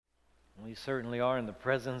We certainly are in the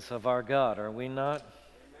presence of our God, are we not?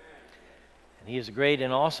 And He is a great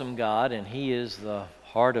and awesome God, and He is the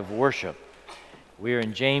heart of worship. We're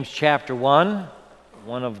in James chapter 1.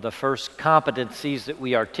 One of the first competencies that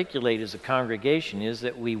we articulate as a congregation is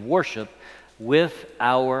that we worship with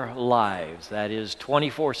our lives. That is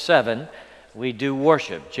 24/7 we do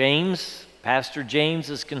worship. Pastor James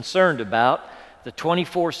is concerned about the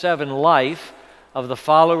 24/7 life of the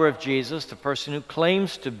follower of Jesus, the person who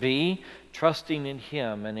claims to be trusting in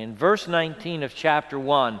Him. And in verse 19 of chapter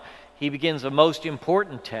 1, he begins a most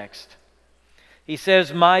important text. He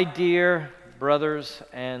says, "My dear brothers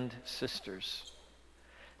and sisters,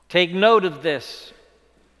 take note of this.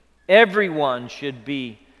 Everyone should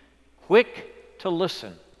be quick to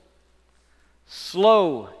listen,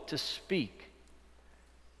 slow to speak,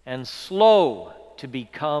 and slow to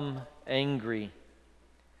become angry.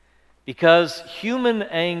 Because human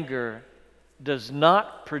anger does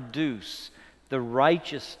not produce the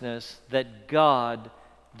righteousness that God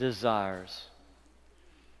desires.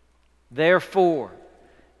 Therefore,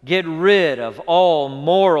 get rid of all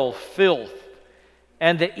moral filth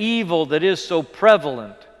and the evil that is so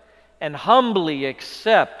prevalent, and humbly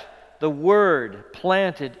accept the word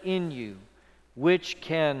planted in you, which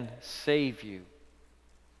can save you.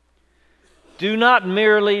 Do not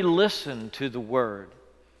merely listen to the word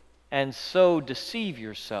and so deceive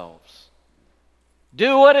yourselves.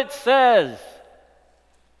 Do what it says.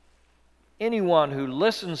 Anyone who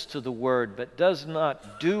listens to the word but does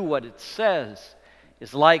not do what it says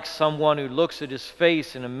is like someone who looks at his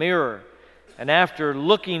face in a mirror and after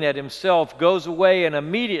looking at himself goes away and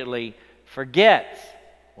immediately forgets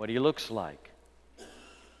what he looks like.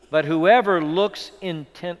 But whoever looks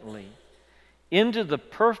intently into the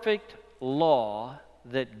perfect law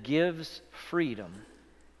that gives freedom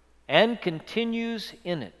and continues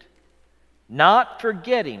in it, not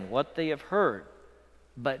forgetting what they have heard,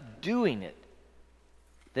 but doing it,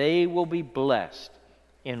 they will be blessed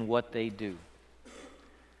in what they do.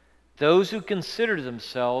 Those who consider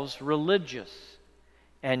themselves religious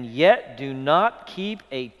and yet do not keep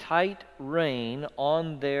a tight rein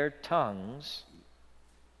on their tongues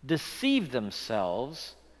deceive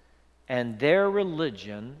themselves, and their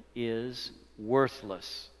religion is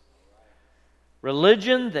worthless.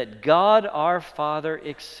 Religion that God our Father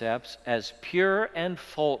accepts as pure and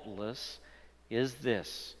faultless is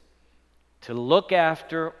this: to look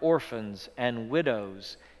after orphans and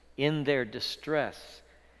widows in their distress,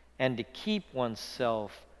 and to keep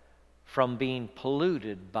oneself from being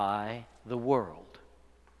polluted by the world."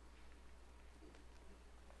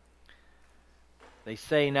 They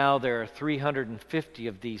say now there are 350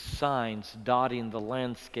 of these signs dotting the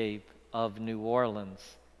landscape of New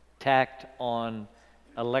Orleans, tacked on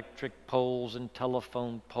electric poles and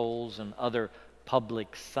telephone poles and other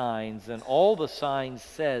public signs. And all the sign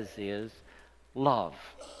says is love.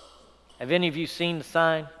 Have any of you seen the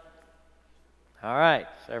sign? All right,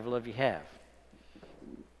 several of you have.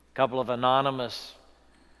 A couple of anonymous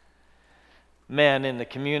men in the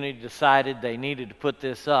community decided they needed to put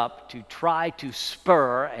this up to try to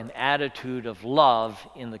spur an attitude of love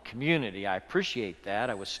in the community. I appreciate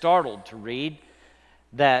that. I was startled to read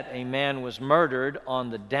that a man was murdered on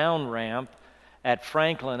the down ramp at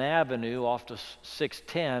Franklin Avenue off to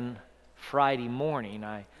 610 Friday morning.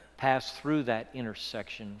 I passed through that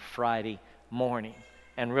intersection Friday morning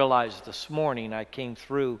and realized this morning I came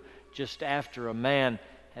through just after a man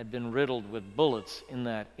had been riddled with bullets in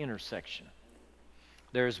that intersection.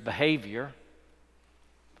 There's behavior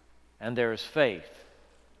and there is faith.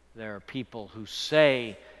 There are people who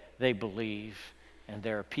say they believe, and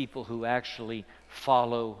there are people who actually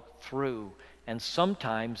follow through. And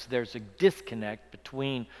sometimes there's a disconnect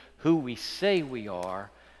between who we say we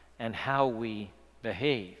are and how we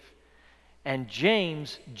behave. And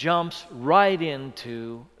James jumps right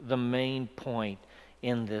into the main point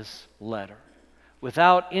in this letter.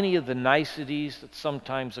 Without any of the niceties that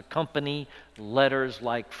sometimes accompany letters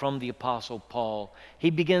like from the Apostle Paul,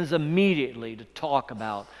 he begins immediately to talk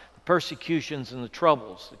about the persecutions and the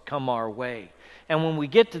troubles that come our way. And when we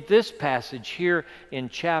get to this passage here in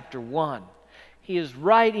chapter 1, he is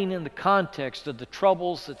writing in the context of the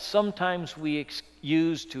troubles that sometimes we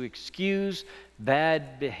use to excuse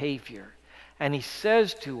bad behavior. And he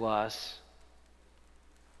says to us,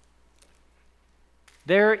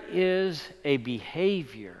 there is a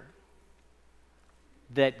behavior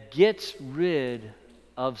that gets rid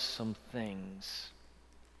of some things.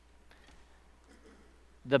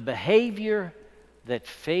 The behavior that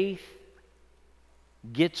faith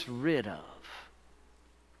gets rid of,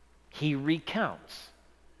 he recounts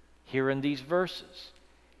here in these verses.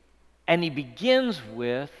 And he begins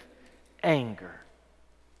with anger,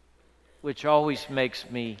 which always makes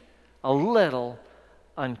me a little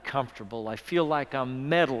uncomfortable. I feel like I'm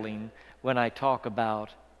meddling when I talk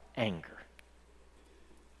about anger,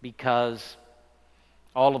 because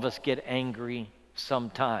all of us get angry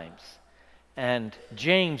sometimes. And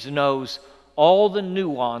James knows all the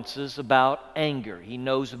nuances about anger. He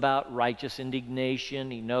knows about righteous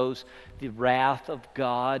indignation. He knows the wrath of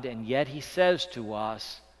God. And yet he says to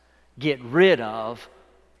us, get rid of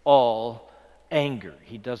all anger.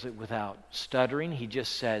 He does it without stuttering. He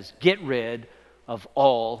just says, get rid of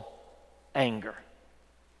all anger.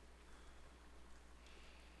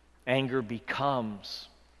 Anger becomes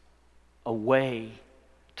a way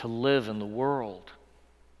to live in the world.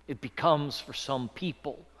 It becomes, for some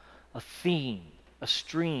people, a theme, a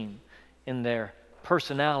stream in their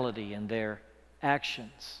personality and their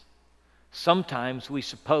actions. Sometimes we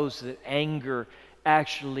suppose that anger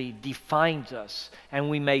actually defines us, and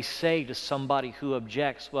we may say to somebody who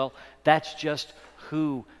objects, well, that's just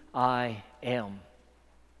who I am.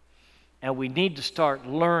 And we need to start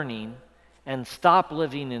learning and stop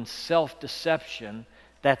living in self-deception.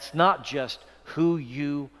 That's not just who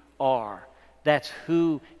you are. That's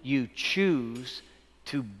who you choose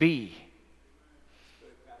to be.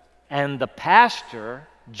 And the pastor,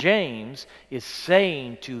 James, is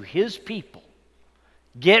saying to his people,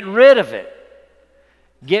 get rid of it.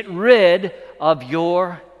 Get rid of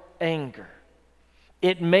your anger.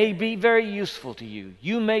 It may be very useful to you.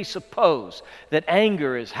 You may suppose that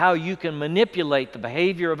anger is how you can manipulate the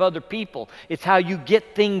behavior of other people. It's how you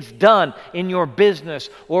get things done in your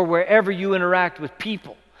business or wherever you interact with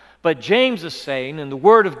people. But James is saying, and the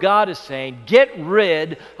Word of God is saying, get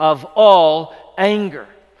rid of all anger.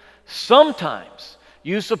 Sometimes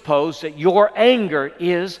you suppose that your anger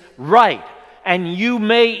is right, and you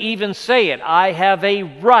may even say it. I have a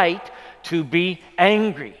right to be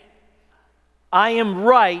angry. I am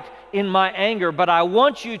right in my anger, but I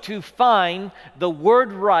want you to find the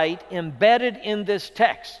word right embedded in this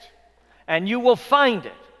text. And you will find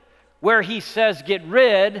it where he says, get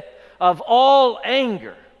rid of all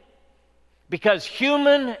anger. Because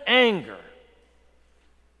human anger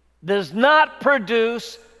does not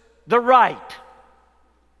produce the right.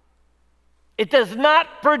 It does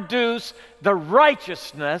not produce the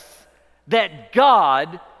righteousness that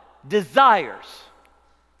God desires.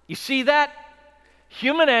 You see that?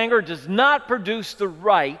 Human anger does not produce the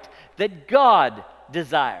right that God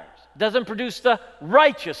desires. It doesn't produce the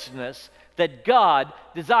righteousness that God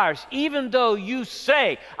desires, even though you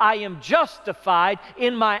say, I am justified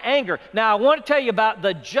in my anger. Now, I want to tell you about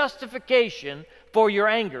the justification for your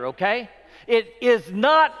anger, okay? It is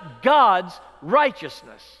not God's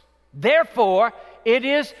righteousness. Therefore, it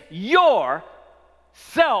is your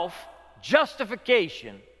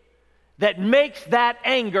self-justification that makes that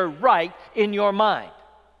anger right in your mind.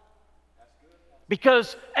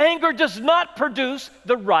 Because anger does not produce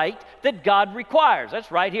the right that God requires.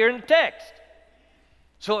 That's right here in the text.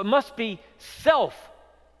 So it must be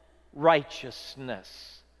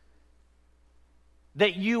self-righteousness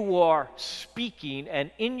that you are speaking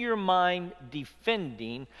and in your mind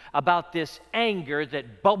defending about this anger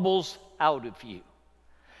that bubbles out of you.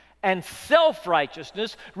 And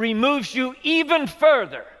self-righteousness removes you even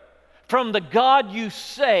further from the God you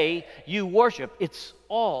say you worship. It's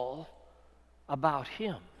all about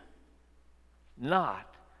Him, not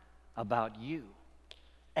about you.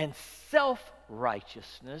 And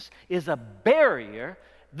self-righteousness is a barrier,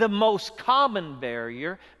 the most common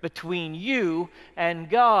barrier between you and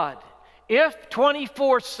God. If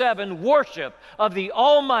 24/7 worship of the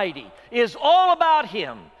Almighty is all about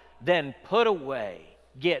Him, then put away,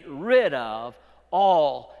 get rid of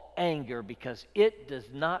all anger, because it does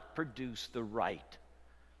not produce the right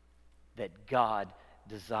that God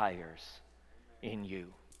desires in you.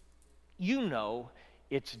 You know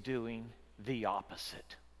it's doing the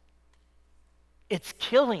opposite. It's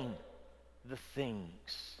killing the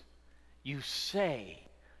things you say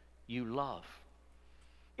you love.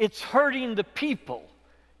 It's hurting the people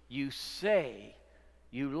you say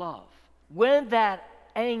you love. When that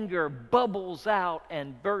anger bubbles out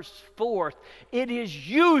and bursts forth, it is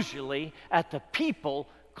usually at the people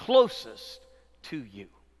closest to you.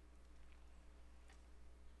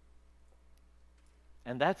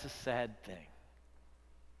 And that's a sad thing.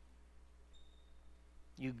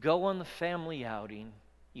 You go on the family outing,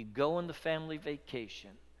 you go on the family vacation,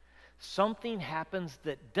 something happens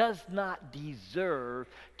that does not deserve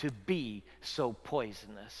to be so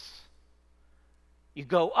poisonous. You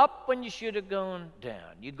go up when you should have gone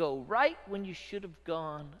down. You go right when you should have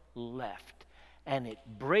gone left. And it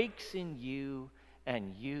breaks in you,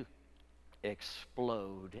 and you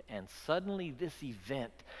explode. And suddenly this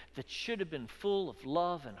event that should have been full of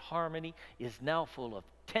love and harmony is now full of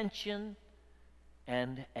tension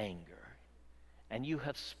and anger. And you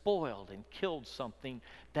have spoiled and killed something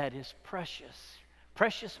that is precious.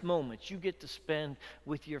 Precious moments you get to spend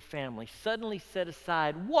with your family, suddenly set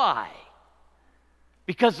aside. Why?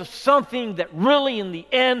 Because of something that really in the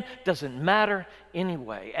end doesn't matter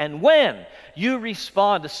anyway. And when you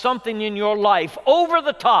respond to something in your life over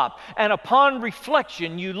the top, and upon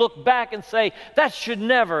reflection you look back and say, that should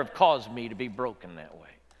never have caused me to be broken that way.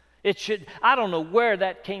 I don't know where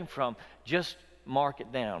that came from. Just mark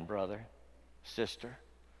it down, brother, sister.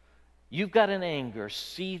 You've got an anger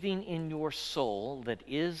seething in your soul that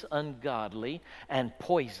is ungodly and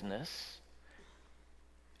poisonous.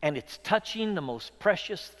 And it's touching the most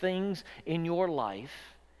precious things in your life,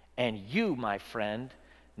 and you, my friend,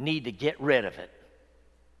 need to get rid of it.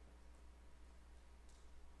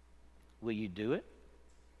 Will you do it?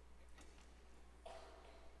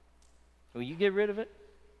 Will you get rid of it?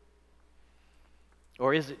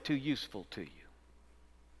 Or is it too useful to you?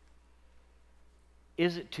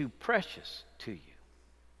 Is it too precious to you?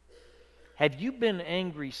 Have you been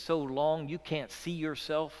angry so long you can't see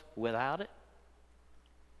yourself without it?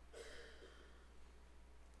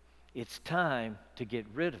 It's time to get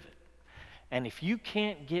rid of it. And if you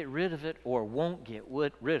can't get rid of it or won't get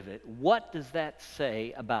rid of it, what does that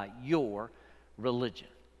say about your religion?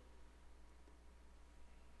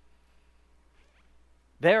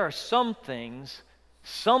 There are some things,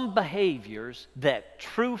 some behaviors that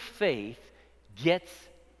true faith gets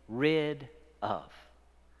rid of.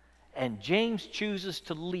 And James chooses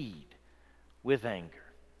to lead with anger.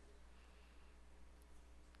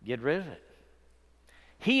 Get rid of it.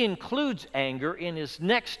 He includes anger in his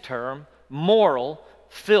next term, moral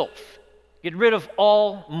filth. Get rid of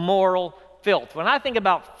all moral filth. When I think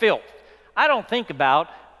about filth, I don't think about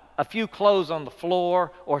a few clothes on the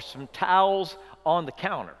floor or some towels on the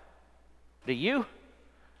counter. Do you?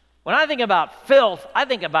 When I think about filth, I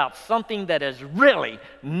think about something that is really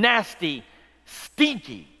nasty,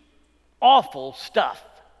 stinky, awful stuff.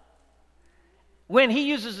 When he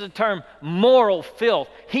uses the term moral filth,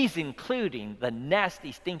 he's including the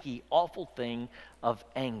nasty, stinky, awful thing of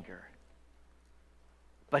anger.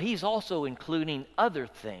 But he's also including other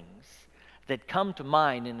things that come to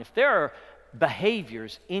mind. And if there are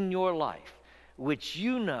behaviors in your life which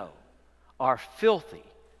you know are filthy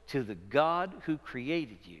to the God who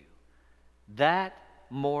created you, that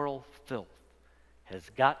moral filth has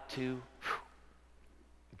got to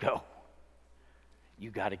go.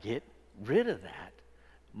 You got to get rid of that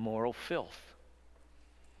moral filth.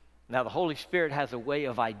 Now, the Holy Spirit has a way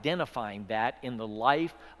of identifying that in the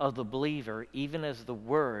life of the believer, even as the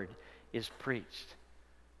Word is preached.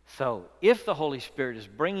 So, if the Holy Spirit is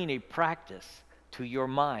bringing a practice to your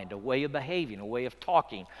mind, a way of behaving, a way of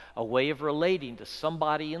talking, a way of relating to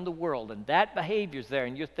somebody in the world, and that behavior's there,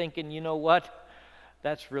 and you're thinking, you know what?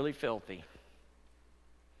 That's really filthy.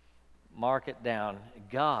 Mark it down.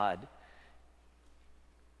 God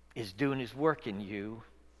is doing His work in you,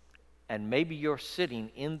 and maybe you're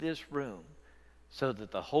sitting in this room so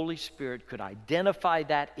that the Holy Spirit could identify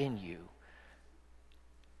that in you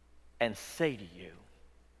and say to you,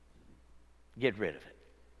 get rid of it.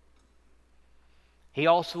 He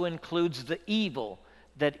also includes the evil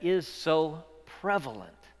that is so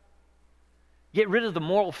prevalent. Get rid of the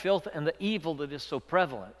moral filth and the evil that is so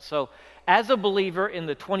prevalent. So, as a believer in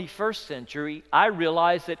the 21st century, I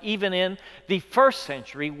realize that even in the first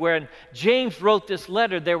century, when James wrote this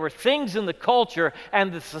letter, there were things in the culture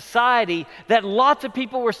and the society that lots of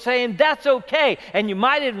people were saying, that's okay. And you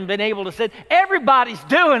might have even been able to say, everybody's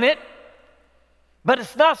doing it, but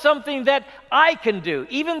it's not something that I can do,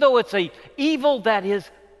 even though it's an evil that is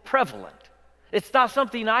prevalent. It's not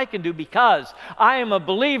something I can do because I am a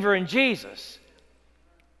believer in Jesus.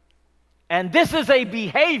 And this is a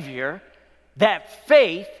behavior that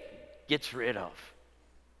faith gets rid of.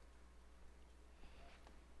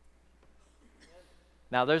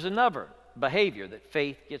 Now, there's another behavior that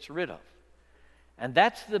faith gets rid of. And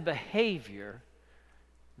that's the behavior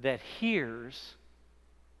that hears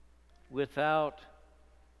without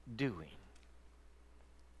doing.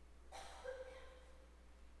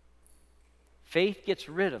 Faith gets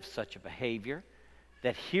rid of such a behavior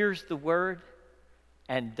that hears the word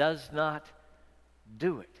and does not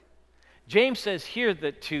do it. James says here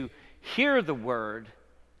that to hear the word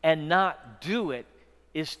and not do it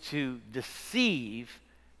is to deceive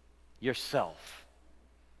yourself.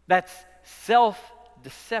 That's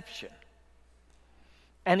self-deception.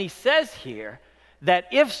 And he says here that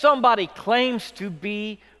if somebody claims to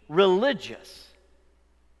be religious,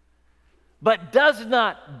 but does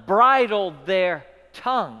not bridle their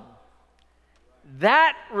tongue,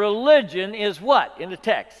 that religion is what in the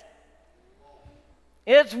text?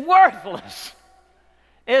 It's worthless.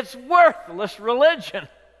 It's worthless religion.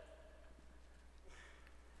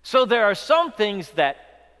 So there are some things that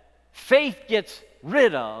faith gets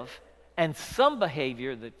rid of and some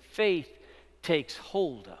behavior that faith takes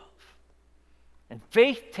hold of. And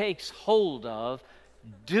faith takes hold of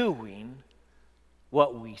doing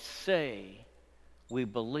what we say we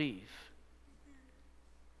believe.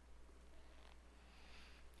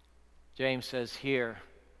 James says here,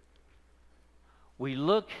 we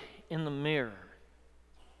look in the mirror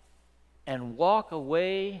and walk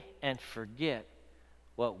away and forget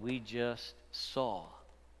what we just saw.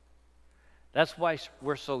 That's why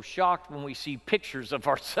we're so shocked when we see pictures of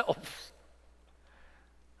ourselves.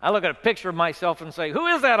 I look at a picture of myself and say, who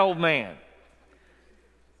is that old man?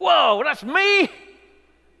 Whoa, that's me?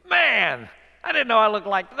 Man, I didn't know I looked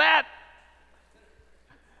like that.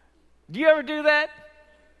 Do you ever do that?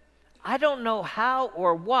 I don't know how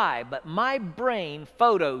or why, but my brain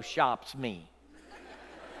photoshops me.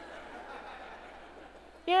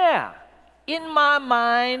 Yeah. In my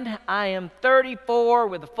mind, I am 34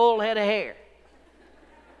 with a full head of hair.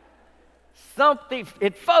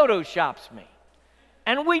 It photoshops me.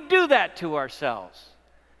 And we do that to ourselves.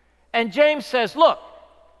 And James says, look,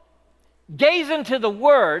 gaze into the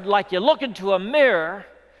Word like you look into a mirror.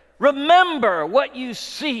 Remember what you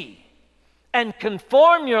see and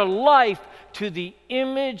conform your life to the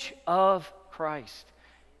image of Christ.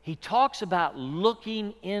 He talks about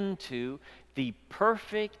looking into the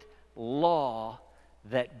perfect law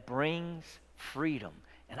that brings freedom.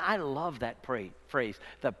 And I love that phrase,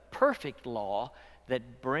 the perfect law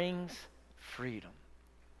that brings freedom.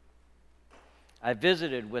 I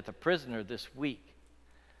visited with a prisoner this week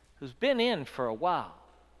who's been in for a while.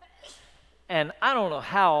 And I don't know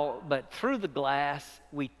how, but through the glass,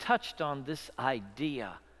 we touched on this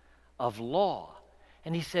idea of law.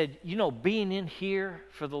 And he said, you know, being in here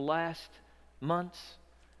for the last months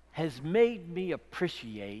has made me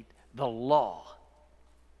appreciate the law.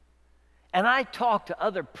 And I talked to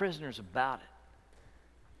other prisoners about it.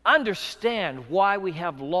 Understand why we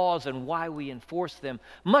have laws and why we enforce them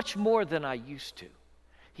much more than I used to.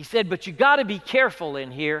 He said, but you got to be careful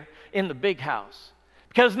in here in the big house,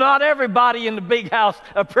 because not everybody in the big house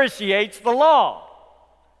appreciates the law.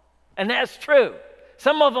 And that's true.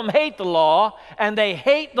 Some of them hate the law, and they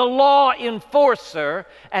hate the law enforcer,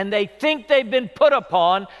 and they think they've been put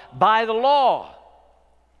upon by the law.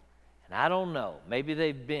 And I don't know, maybe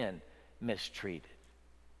they've been mistreated.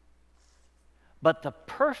 But the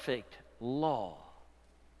perfect law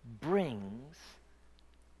brings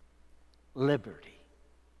liberty.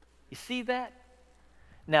 You see that?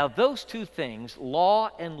 Now, those two things, law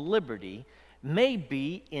and liberty, may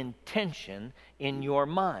be in tension in your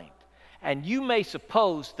mind. And you may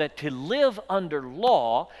suppose that to live under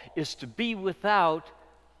law is to be without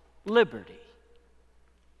liberty.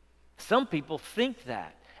 Some people think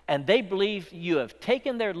that, and they believe you have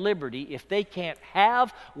taken their liberty if they can't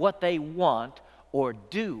have what they want or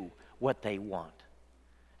do what they want.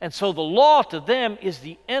 And so the law to them is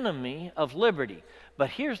the enemy of liberty. But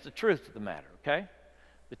here's the truth of the matter, okay?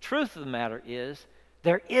 The truth of the matter is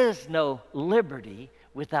there is no liberty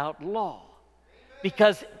without law,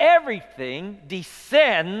 because everything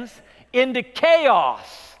descends into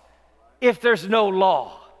chaos if there's no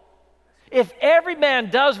law. If every man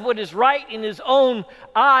does what is right in his own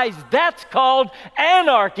eyes, that's called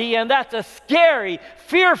anarchy, and that's a scary,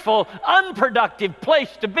 fearful, unproductive place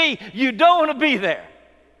to be. You don't want to be there.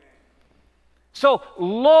 So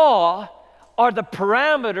law are the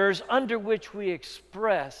parameters under which we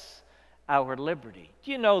express our liberty.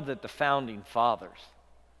 Do you know that the founding fathers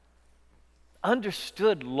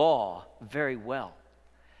understood law very well?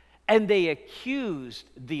 And they accused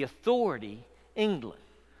the authority, England,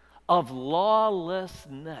 of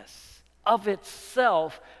lawlessness, of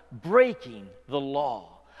itself breaking the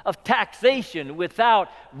law, of taxation without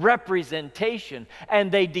representation. And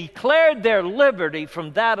they declared their liberty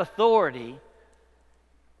from that authority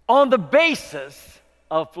on the basis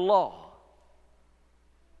of law.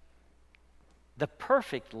 The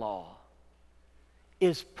perfect law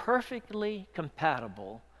is perfectly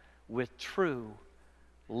compatible with true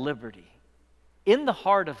liberty. In the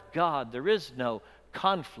heart of God, there is no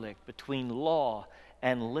conflict between law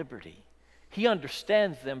and liberty. He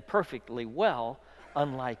understands them perfectly well,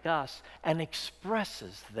 unlike us, and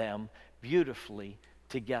expresses them beautifully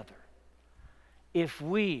together. If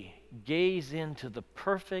we gaze into the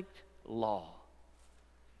perfect law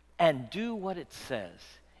and do what it says,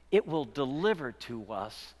 it will deliver to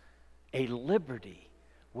us a liberty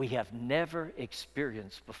we have never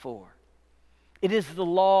experienced before. It is the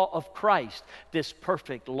law of Christ, this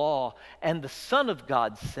perfect law. And the Son of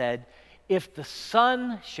God said, if the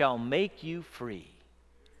Son shall make you free,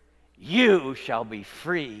 you shall be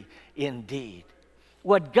free indeed.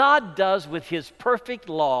 What God does with his perfect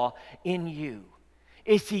law in you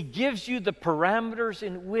is he gives you the parameters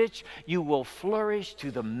in which you will flourish to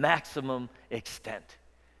the maximum extent.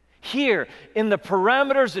 Here, in the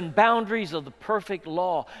parameters and boundaries of the perfect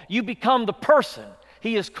law, you become the person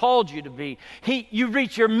he has called you to be. You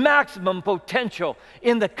reach your maximum potential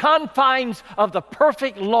in the confines of the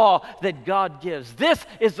perfect law that God gives. This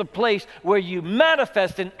is the place where you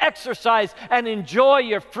manifest and exercise and enjoy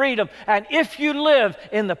your freedom. And if you live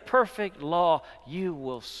in the perfect law, you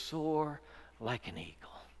will soar like an eagle.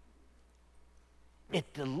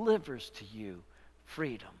 It delivers to you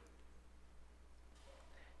freedom.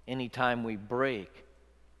 Anytime we break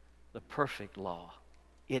the perfect law,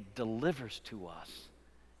 it delivers to us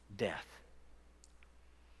death.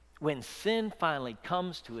 When sin finally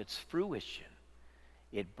comes to its fruition,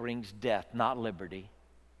 it brings death, not liberty,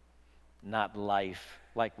 not life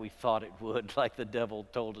like we thought it would, like the devil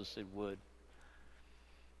told us it would.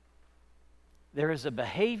 There is a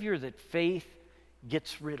behavior that faith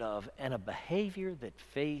gets rid of and a behavior that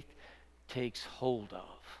faith takes hold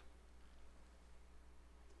of.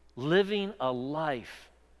 Living a life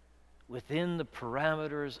within the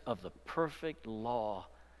parameters of the perfect law,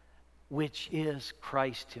 which is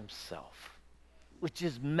Christ himself, which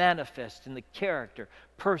is manifest in the character,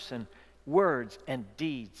 person, words, and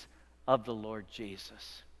deeds of the Lord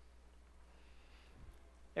Jesus.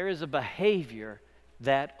 There is a behavior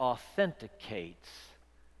that authenticates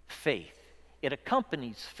faith. It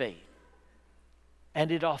accompanies faith,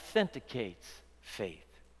 and it authenticates faith.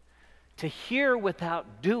 To hear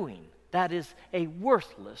without doing, that is a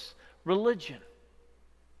worthless religion.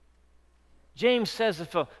 James says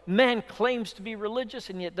if a man claims to be religious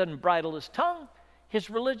and yet doesn't bridle his tongue, his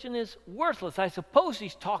religion is worthless. I suppose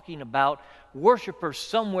he's talking about worshipers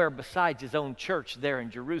somewhere besides his own church there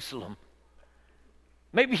in Jerusalem.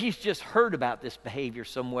 Maybe he's just heard about this behavior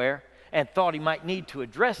somewhere and thought he might need to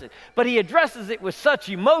address it. But he addresses it with such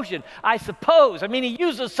emotion, I suppose. I mean, he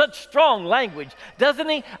uses such strong language, doesn't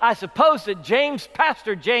he? I suppose that James,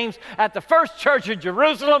 Pastor James, at the First Church of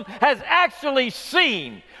Jerusalem, has actually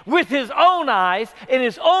seen with his own eyes, in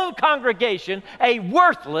his own congregation, a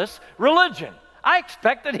worthless religion. I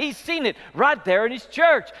expect that he's seen it right there in his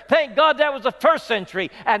church. Thank God that was the first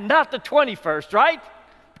century and not the 21st, right?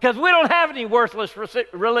 Because we don't have any worthless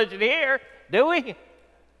religion here, do we?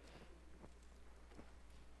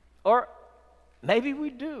 Or maybe we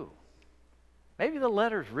do. Maybe the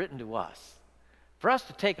letter's written to us for us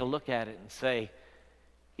to take a look at it and say,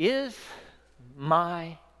 is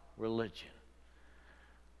my religion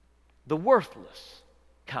the worthless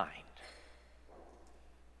kind?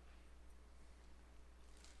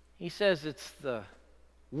 He says it's the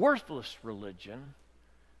worthless religion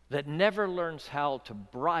that never learns how to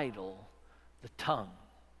bridle the tongue.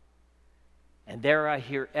 And there I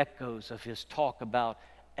hear echoes of his talk about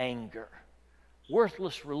anger.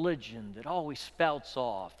 Worthless religion that always spouts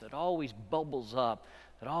off, that always bubbles up,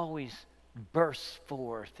 that always bursts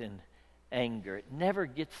forth in anger. It never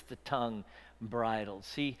gets the tongue bridled.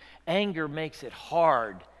 See, anger makes it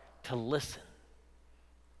hard to listen.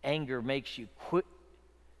 Anger makes you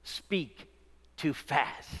speak too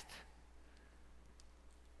fast.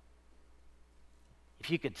 If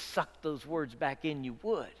you could suck those words back in, you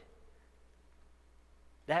would.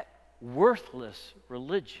 That worthless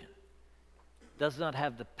religion does not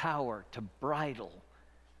have the power to bridle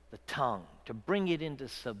the tongue, to bring it into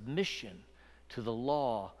submission to the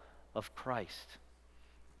law of Christ.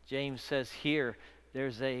 James says here,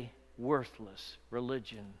 there's a worthless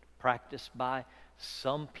religion practiced by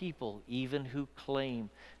some people, even who claim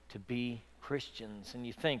to be Christians. And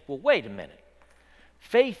you think, well, wait a minute.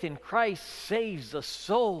 Faith in Christ saves the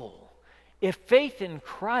soul. If faith in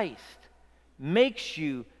Christ makes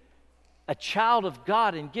you a child of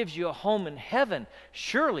God and gives you a home in heaven,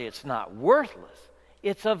 surely it's not worthless.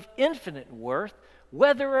 It's of infinite worth,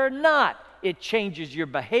 whether or not it changes your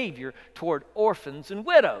behavior toward orphans and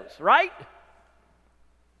widows, right?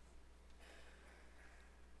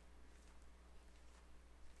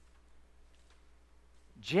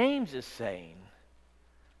 James is saying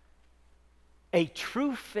a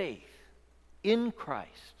true faith in Christ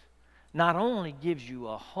not only gives you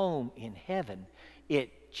a home in heaven,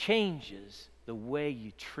 it changes the way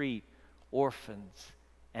you treat orphans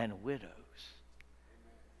and widows.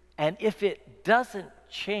 And if it doesn't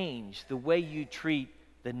change the way you treat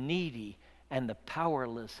the needy and the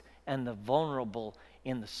powerless and the vulnerable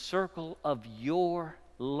in the circle of your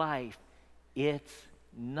life, it's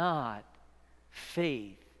not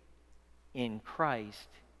faith in Christ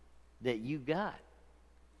that you got.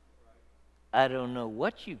 I don't know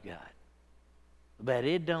what you got, but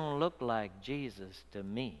it don't look like Jesus to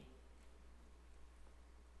me.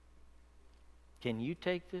 Can you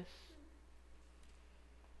take this?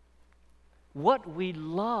 What we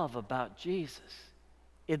love about Jesus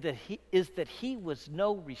is that he was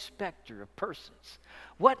no respecter of persons.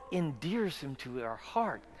 What endears him to our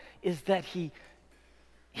heart is that he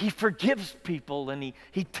forgives people, and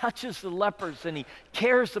he touches the lepers, and he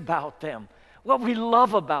cares about them. What we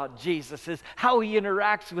love about Jesus is how he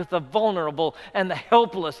interacts with the vulnerable and the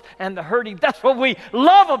helpless and the hurting. That's what we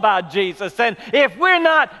love about Jesus. And if we're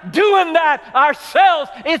not doing that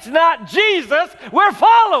ourselves, it's not Jesus we're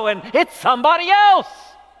following. It's somebody else.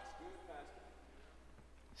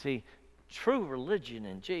 See, true religion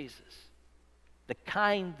in Jesus, the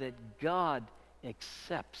kind that God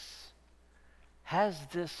accepts, has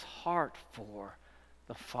this heart for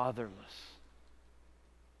the fatherless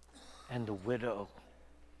and the widow,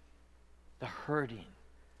 the hurting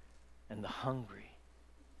and the hungry.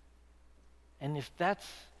 And if that's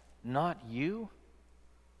not you,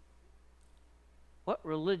 what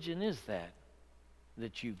religion is that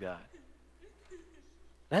you got?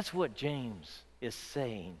 That's what James is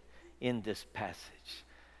saying in this passage.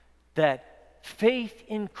 That faith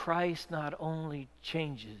in Christ not only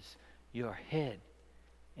changes your head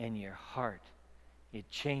and your heart, it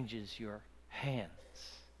changes your hands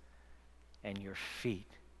and your feet.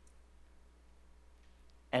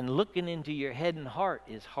 And looking into your head and heart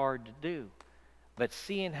is hard to do. But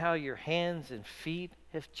seeing how your hands and feet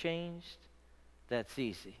have changed, that's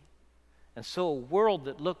easy. And so a world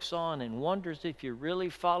that looks on and wonders if you're really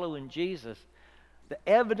following Jesus, the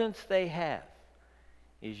evidence they have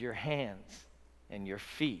is your hands and your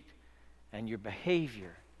feet and your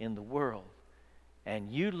behavior in the world. And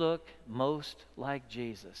you look most like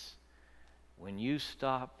Jesus when you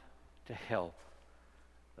stop to help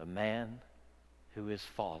the man who is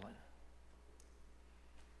fallen.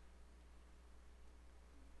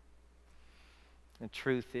 The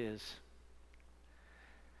truth is,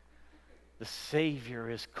 the Savior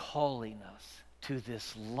is calling us to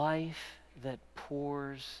this life that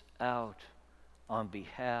pours out on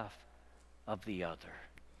behalf of the other.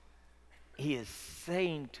 He is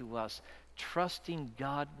saying to us, trusting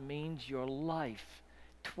God means your life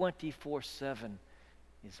 24/7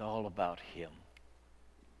 is all about Him.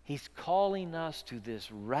 He's calling us to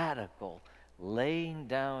this radical laying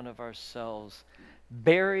down of ourselves,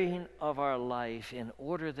 burying of our life in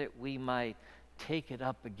order that we might take it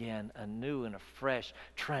up again anew and afresh,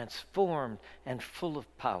 transformed and full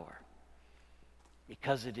of power,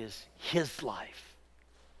 because it is His life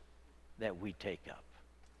that we take up.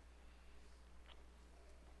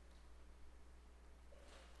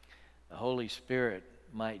 The Holy Spirit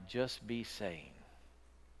might just be saying,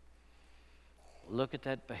 look at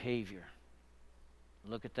that behavior.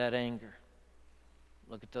 Look at that anger.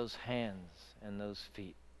 Look at those hands and those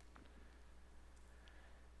feet.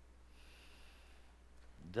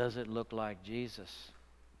 Does it look like Jesus?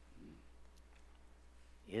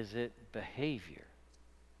 Is it behavior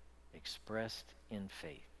expressed in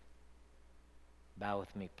faith? Bow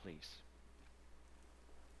with me, please.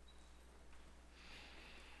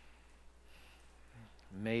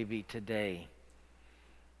 Maybe today,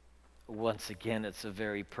 once again, it's a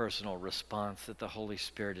very personal response that the Holy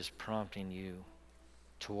Spirit is prompting you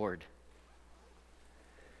toward.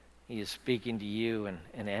 He is speaking to you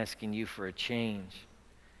and asking you for a change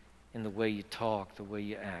in the way you talk, the way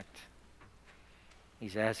you act.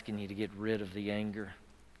 He's asking you to get rid of the anger,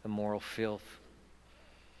 the moral filth,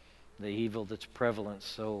 the evil that's prevalent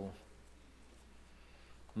so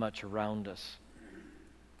much around us.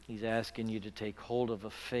 He's asking you to take hold of a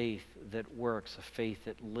faith that works, a faith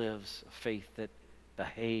that lives, a faith that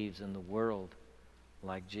behaves in the world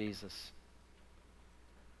like Jesus.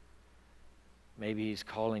 Maybe He's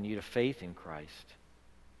calling you to faith in Christ.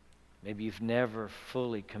 Maybe you've never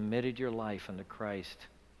fully committed your life unto Christ,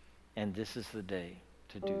 and this is the day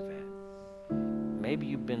to do that. Maybe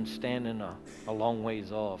you've been standing a long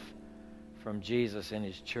ways off from Jesus and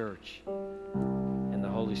His church, and the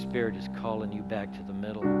Holy Spirit is calling you back to the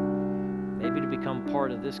middle, maybe to become part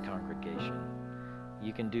of this congregation.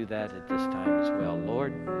 You can do that at this time as well.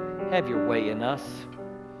 Lord, have your way in us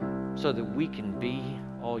so that we can be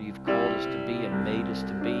all you've called us to be and made us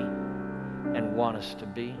to be and want us to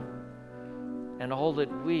be, and all that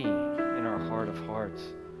we, in our heart of hearts,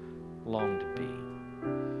 long to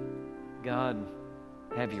be. God,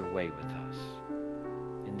 have your way with us.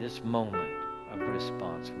 In this moment of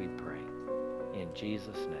response, we pray. In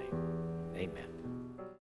Jesus' name.